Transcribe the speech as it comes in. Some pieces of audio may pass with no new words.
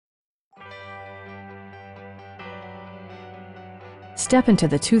Step into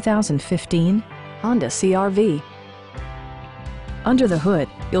the 2015 Honda CR-V. Under the hood,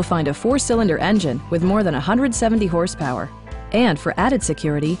 you'll find a 4-cylinder engine with more than 170 horsepower. And for added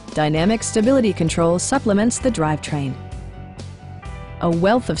security, dynamic stability control supplements the drivetrain. A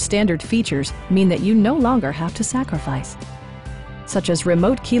wealth of standard features mean that you no longer have to sacrifice, such as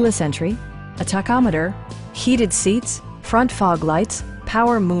remote keyless entry, a tachometer, heated seats, front fog lights,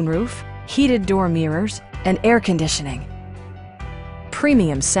 power moonroof, heated door mirrors, and air conditioning.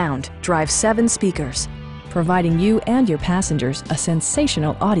 Premium sound drives 7 speakers, providing you and your passengers a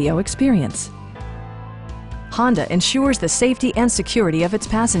sensational audio experience. Honda ensures the safety and security of its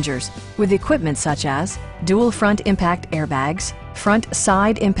passengers with equipment such as dual front impact airbags, front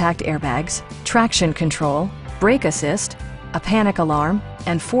side impact airbags, traction control, brake assist, a panic alarm,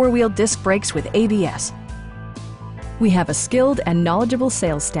 and 4-wheel disc brakes with ABS. We have a skilled and knowledgeable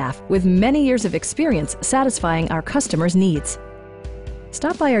sales staff with many years of experience satisfying our customers' needs.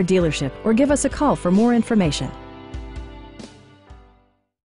 Stop by our dealership or give us a call for more information.